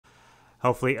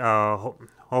Hopefully,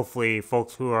 hopefully,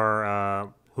 folks who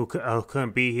are who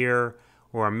couldn't be here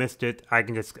or missed it, I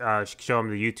can just show them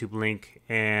the YouTube link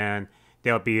and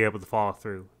they'll be able to follow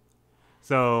through.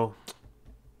 So,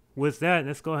 with that,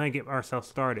 let's go ahead and get ourselves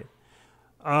started.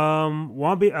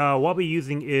 What I'll be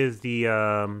using is the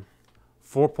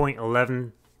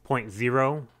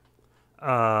 4.11.0,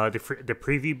 the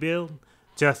preview build,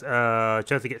 just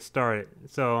to get started.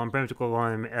 So I'm pretty much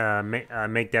going to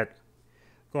make that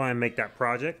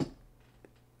project,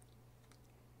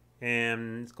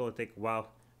 and it's going to take a while.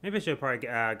 Maybe I should have probably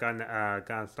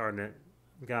gotten started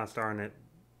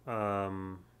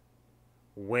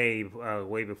way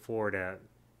before that,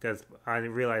 because I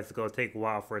didn't realize it's going to take a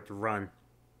while for it to run.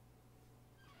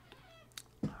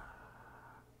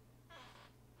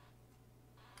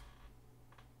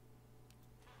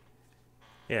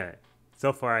 Yeah,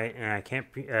 so far I can't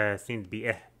seem to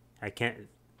be I can't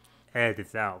edit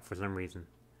this out for some reason,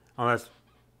 unless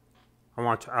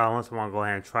unless I want to go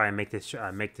ahead and try and make this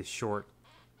short.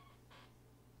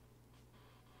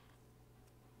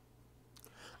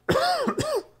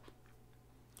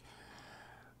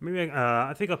 Maybe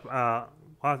I think I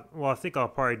think I'll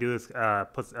probably do is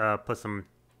put some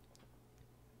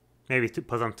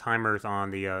put some timers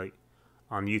on the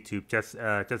on YouTube, just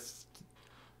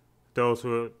those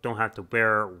who don't have to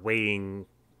bear waiting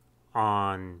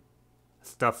on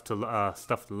stuff to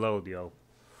load, yo.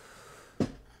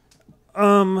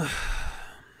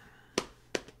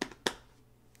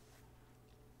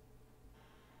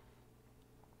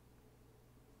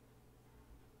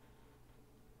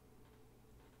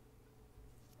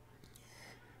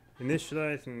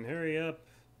 Initialize and hurry up.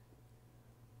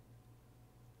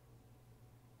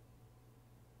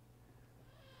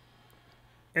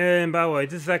 And by the way,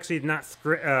 this is actually not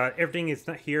script. Everything is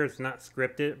not here. It's not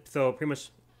scripted. So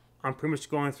I'm pretty much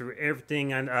going through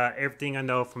everything and everything I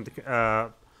know from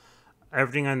the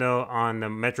everything I know on the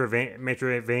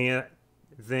Metroidvania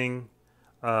thing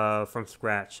from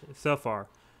scratch so far.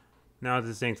 Now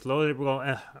this thing's loaded.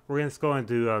 We're gonna go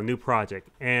into a new project,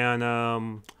 and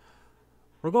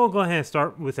we're gonna go ahead and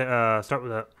start with a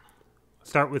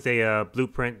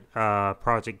blueprint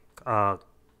project,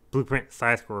 blueprint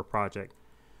side scroller project.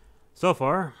 So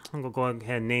far, I'm gonna go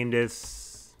ahead and name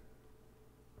this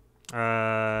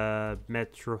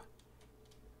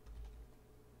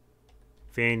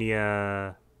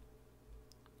Metroidvania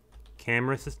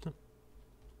camera system,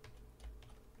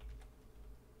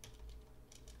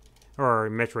 or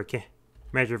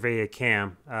Metroidvania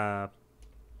cam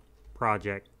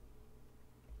project.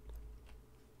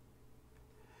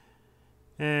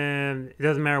 And it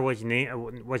doesn't matter what you name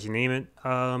it.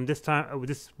 This time,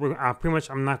 pretty much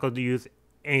I'm not going to use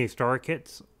any starter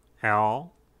kits at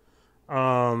all.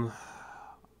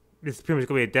 This is pretty much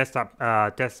going to be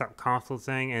a desktop console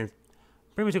thing, and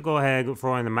pretty much go ahead and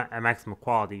throw in the maximum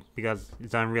quality because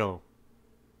it's Unreal.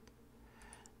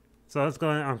 So let's go.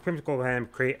 I'm pretty much go ahead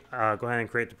and create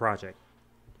the project.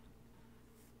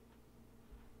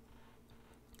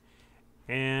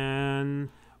 And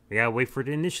we gotta wait for it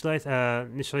to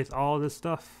initialize all this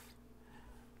stuff.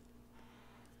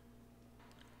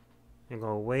 I'm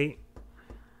gonna wait.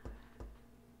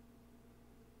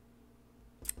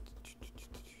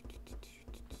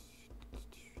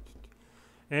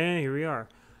 And here we are.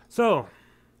 So,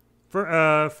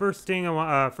 first thing I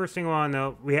want to know,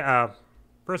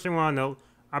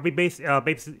 I'll be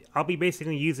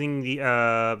basically using the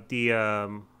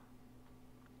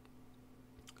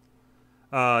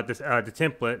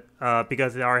template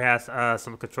because it already has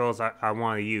some controls I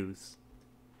want to use.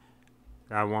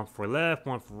 One for left,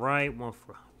 one for right, one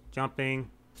for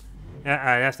jumping.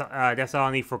 That's all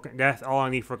I need for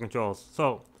controls.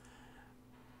 So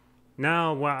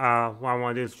now what I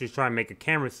want to do is just try and make a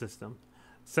camera system.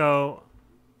 So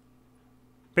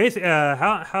basically,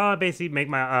 how I basically make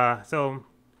my so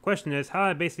question is how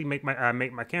I basically make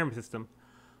my camera system.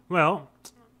 Well,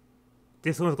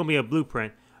 this one's gonna be a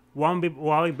blueprint. What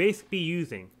I'll basically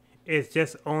using is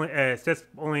just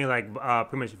only like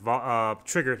pretty much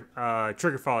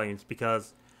trigger volumes,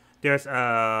 because there's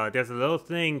a little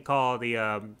thing called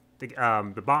the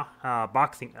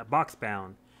box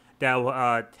bound that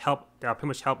will pretty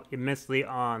much help immensely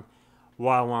on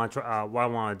what I want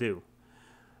to do.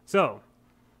 So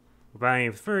without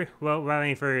any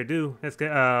further ado, let's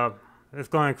go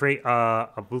and create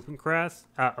a blueprint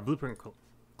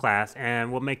class,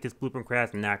 and we'll make this blueprint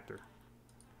class an actor.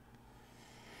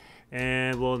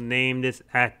 And we'll name this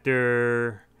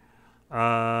actor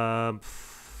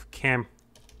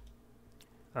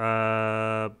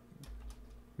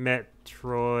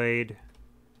Metroid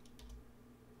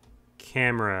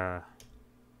camera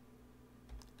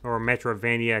or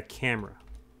Metroidvania camera.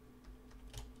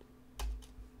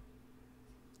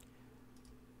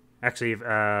 Actually,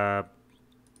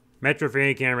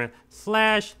 Metroidvania camera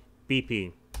slash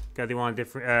BP, because they want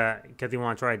different. Because they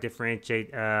want to try to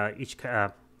differentiate each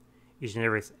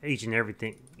and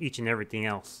everything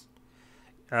else.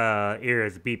 Here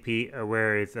is BP,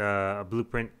 where is a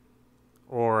Blueprint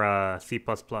or C++.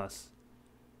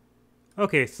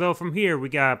 Okay, so from here we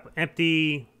got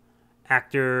empty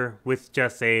actor with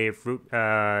just a root,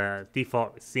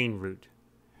 default scene root,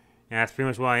 and that's pretty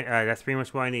much what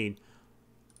I need.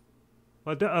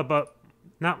 But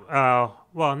not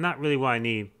well, not really what I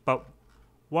need. But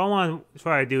what I want to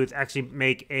try to do is actually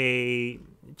make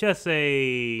just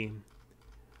a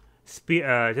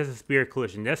spear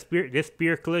collision. This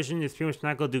spear collision is pretty much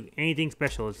not gonna do anything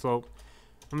special. So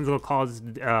I'm just gonna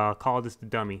call this the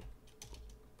dummy.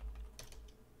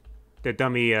 The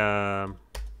dummy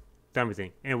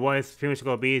thing. And what it's pretty much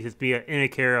gonna be is just be an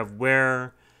indicator of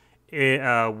where it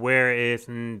is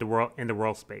in the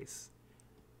world space.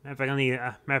 Matter of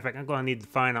fact, I'm gonna need to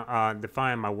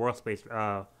define my world space.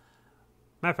 Matter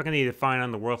of fact, I need to define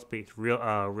on the world space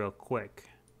real quick.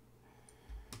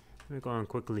 Let me go and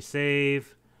quickly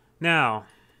save. Now,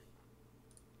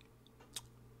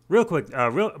 real quick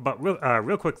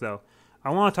though,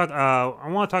 I want to talk a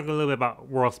little bit about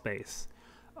world space.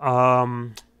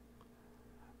 For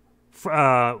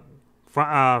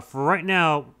right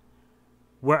now,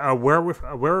 where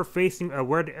we're facing,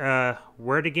 where the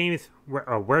game is,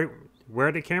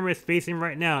 where the camera is facing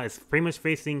right now is pretty much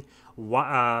facing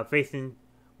where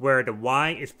the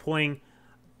Y is pointing.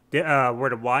 Where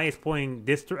the Y is pointing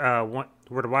this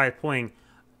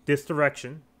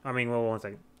direction. I mean, well, 1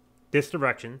 second. This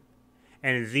direction,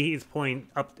 and Z is pointing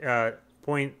up,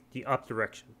 pointing the up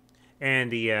direction,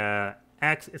 and the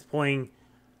X is pointing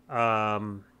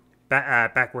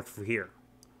backwards from here.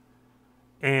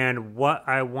 And what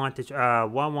I want to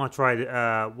try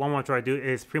to do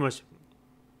is pretty much,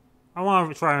 I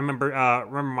want to try to remember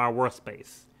my world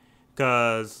space,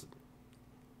 because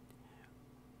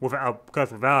without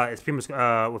it's pretty much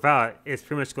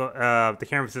the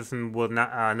camera system will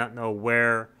not know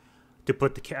where to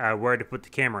put the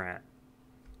camera at.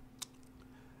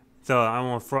 So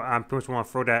I'm pretty much want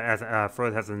to throw that as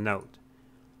a note.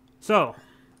 So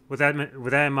with that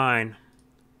in mind,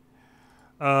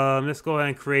 let's go ahead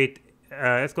and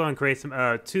create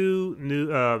some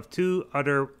two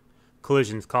other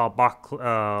collisions called box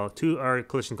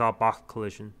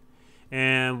collision,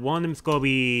 and one of them is going to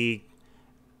be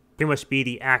pretty much be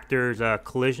the actor's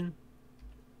collision.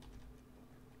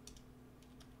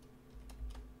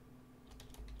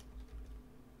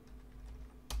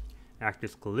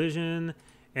 Actor's collision,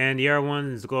 and the other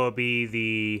one is going to be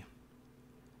the,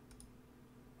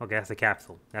 okay, that's a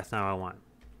capsule. That's not what I want.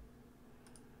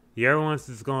 The other one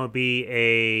is going to be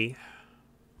a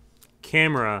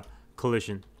camera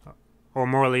collision, or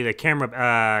more like the camera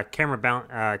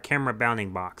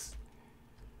bounding box.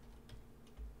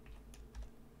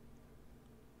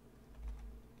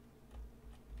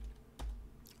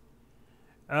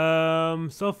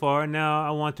 So far now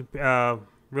I want to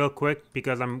real quick,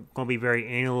 because I'm gonna be very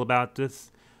anal about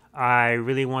this. I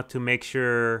really want to make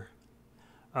sure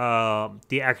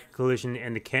the actor collision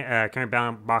and the camera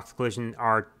bounding box collision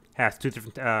have two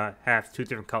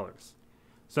different colors.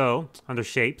 So under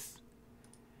shapes,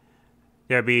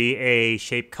 there'll be a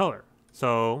shape color.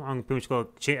 So I'm pretty much going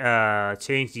to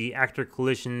change the actor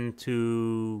collision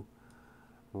to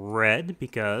red,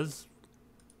 because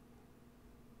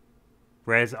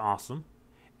red is awesome,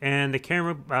 and the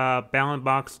camera bounding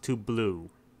box to blue.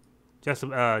 Just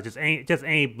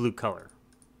any blue color.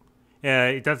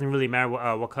 It doesn't really matter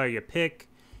what color you pick.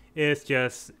 It's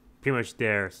just pretty much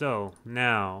there. So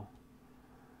now,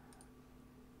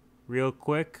 real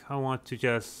quick, I want to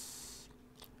just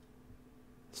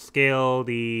scale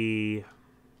one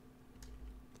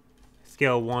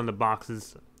of the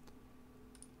boxes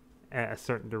at a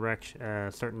certain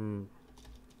direction, certain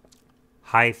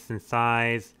height and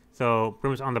size. So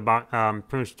pretty much on the box,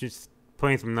 pretty much just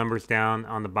putting some numbers down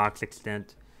on the box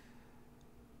extent.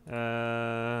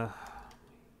 Here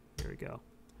we go.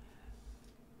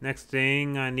 Next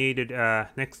thing I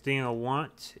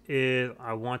want is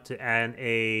I want to add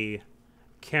a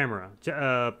camera.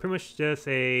 Pretty much just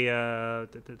a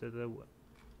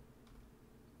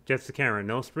just a camera.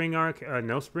 No spring arm.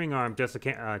 No spring arm. Just a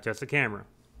camera.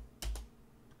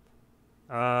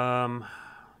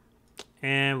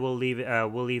 And we'll leave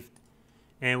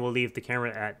the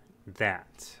camera at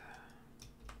that.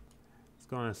 Let's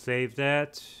go and save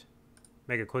that.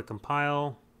 Make a quick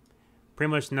compile. Pretty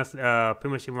much nothing. Pretty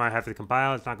much you might have to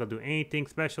compile. It's not gonna do anything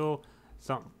special.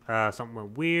 Something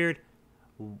went weird.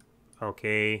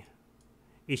 Okay.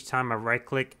 Each time I right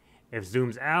click, it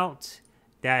zooms out.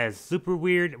 That is super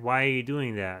weird. Why are you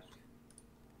doing that?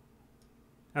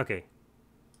 Okay.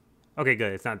 Okay,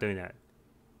 good. It's not doing that.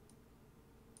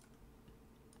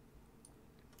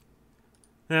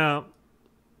 Now,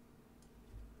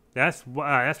 that's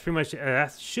pretty much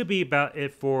that should be about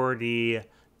it for the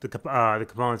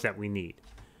components that we need.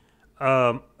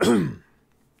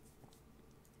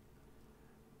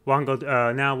 What I'm going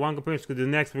to do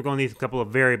next, we're going to need a couple of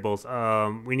variables.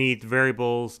 We need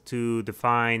variables to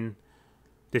define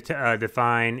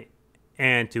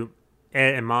and to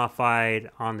edit and modify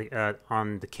it on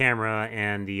the camera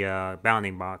and the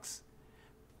bounding box,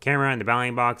 and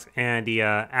the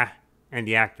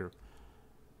actor,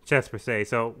 just per se.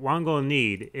 So what I'm going to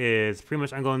need is pretty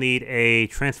much I'm going to need a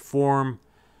transform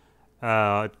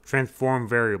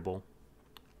variable.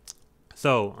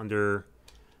 So under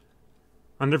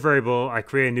variable, I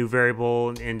create a new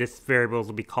variable, and this variable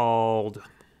will be called,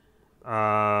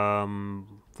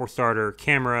 for starter,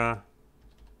 camera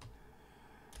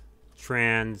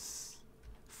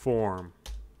transform.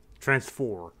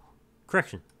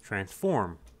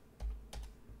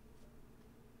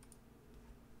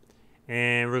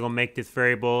 And we're gonna make this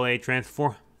variable a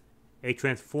transform.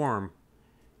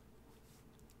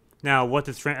 Now, we're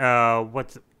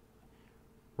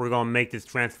gonna make this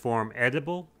transform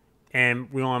editable,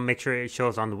 and we want to make sure it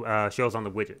shows on the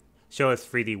widget, show us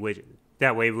 3D widget.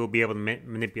 That way, we'll be able to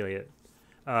manipulate it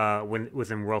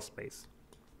within world space.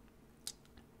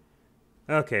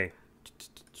 Okay.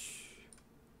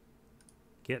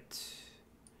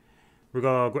 We're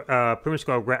gonna pretty much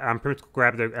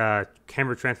grab the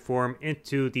camera transform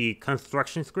into the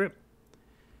construction script,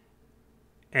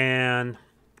 and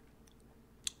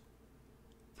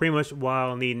pretty much what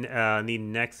I'll need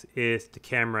next is the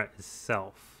camera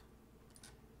itself,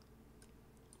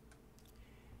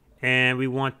 and we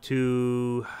want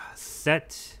to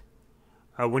set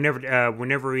whenever they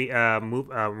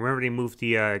move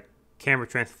the camera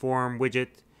transform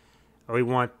widget, we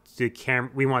want the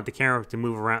camera to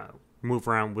move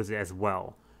around with it as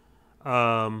well.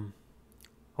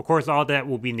 Of course, all that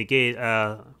will be negated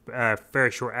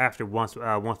very short after once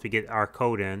we get our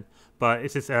code in. But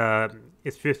it's just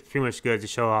pretty much good to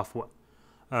show off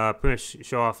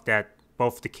that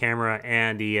both the camera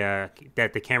and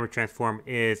that the camera transform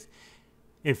is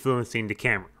influencing the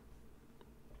camera.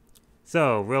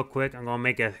 So real quick, I'm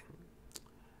gonna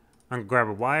grab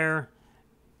a wire,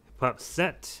 put up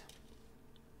set.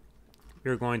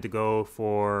 You're going to go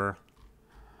for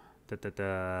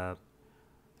the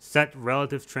set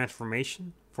relative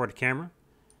transformation for the camera.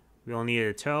 We'll need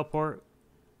a teleport.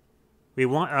 We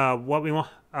want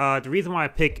the reason why I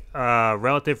pick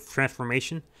relative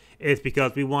transformation is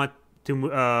because we want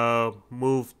to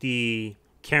move the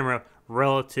camera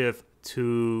relative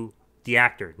to the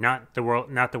actor, not the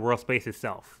world space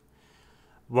itself.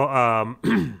 Well,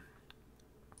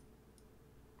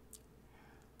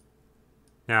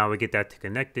 now we get that to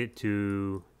connect it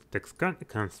to the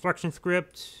construction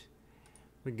script.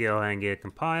 We go ahead and get it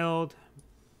compiled,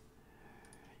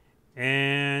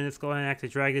 and let's go ahead and actually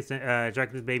drag this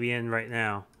baby in right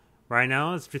now. Right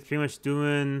now, it's just pretty much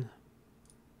doing.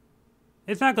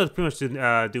 It's not going to pretty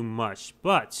much do much,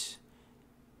 but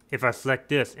if I select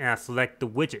this and I select the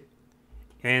widget,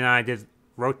 and I just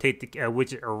rotate the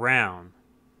widget around,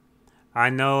 I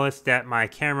notice that my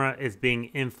camera is being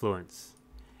influenced,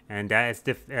 and that's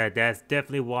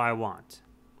definitely what I want.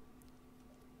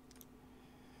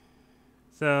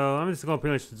 So I'm just gonna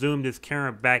pretty much zoom this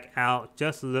camera back out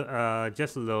just a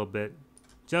little bit,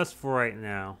 just for right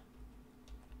now,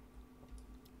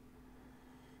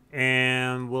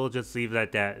 and we'll just leave it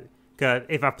at that. Because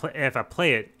if I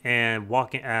play it and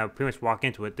pretty much walk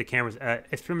into it, the camera's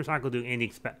it's pretty much not gonna do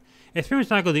anything. It's pretty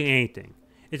much not gonna do anything.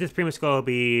 It's just pretty much gonna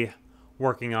be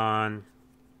working on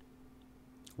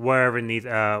wherever it needs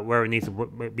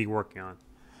to be working on.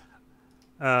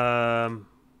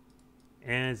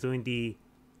 And it's doing the.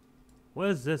 What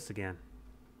is this again?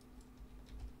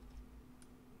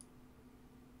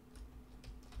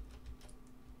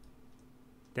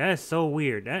 That is so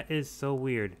weird. That is so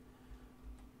weird.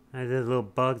 There's a little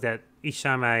bug that each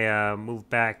time I move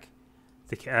back,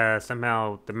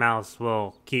 somehow the mouse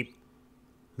will keep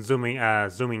zooming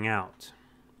out.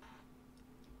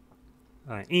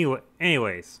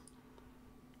 Anyways.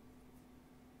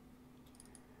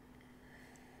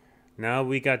 Now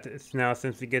we got this. Now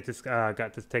since we got this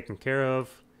taken care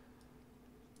of,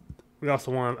 we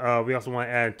also want to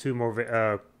add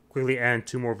quickly add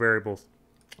two more variables.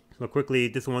 So quickly,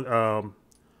 this one is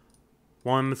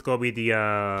going to be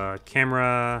the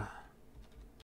camera